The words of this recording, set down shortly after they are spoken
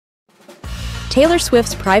Taylor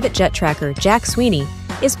Swift's private jet tracker, Jack Sweeney,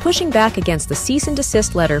 is pushing back against the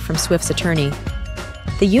cease-and-desist letter from Swift's attorney.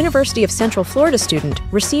 The University of Central Florida student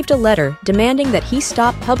received a letter demanding that he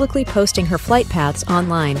stop publicly posting her flight paths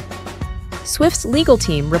online. Swift's legal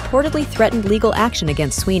team reportedly threatened legal action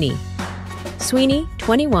against Sweeney. Sweeney,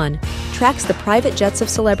 21, tracks the private jets of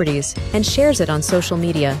celebrities and shares it on social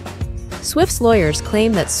media. Swift's lawyers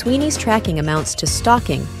claim that Sweeney's tracking amounts to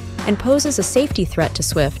stalking and poses a safety threat to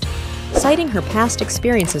Swift, citing her past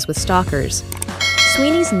experiences with stalkers.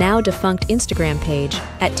 Sweeney's now-defunct Instagram page,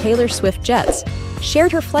 @TaylorSwiftJets,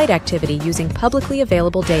 shared her flight activity using publicly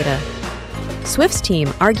available data. Swift's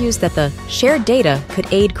team argues that the shared data could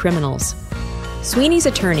aid criminals. Sweeney's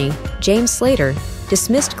attorney, James Slater,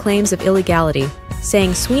 dismissed claims of illegality,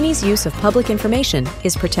 saying Sweeney's use of public information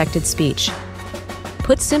is protected speech.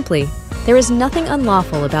 Put simply, there is nothing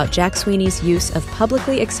unlawful about Jack Sweeney's use of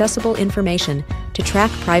publicly accessible information to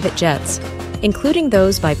track private jets, including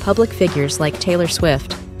those by public figures like Taylor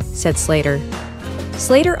Swift, said Slater.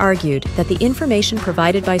 Slater argued that the information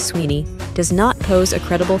provided by Sweeney does not pose a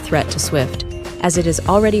credible threat to Swift, as it is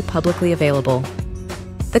already publicly available.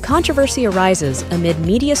 The controversy arises amid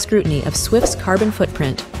media scrutiny of Swift's carbon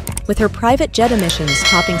footprint, with her private jet emissions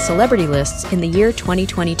topping celebrity lists in the year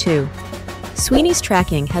 2022. Sweeney's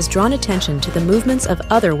tracking has drawn attention to the movements of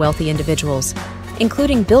other wealthy individuals,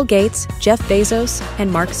 including Bill Gates, Jeff Bezos,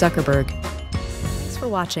 and Mark Zuckerberg. Thanks for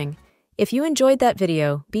watching. If you enjoyed that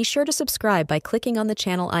video, be sure to subscribe by clicking on the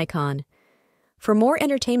channel icon. For more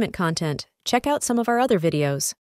entertainment content, check out some of our other videos.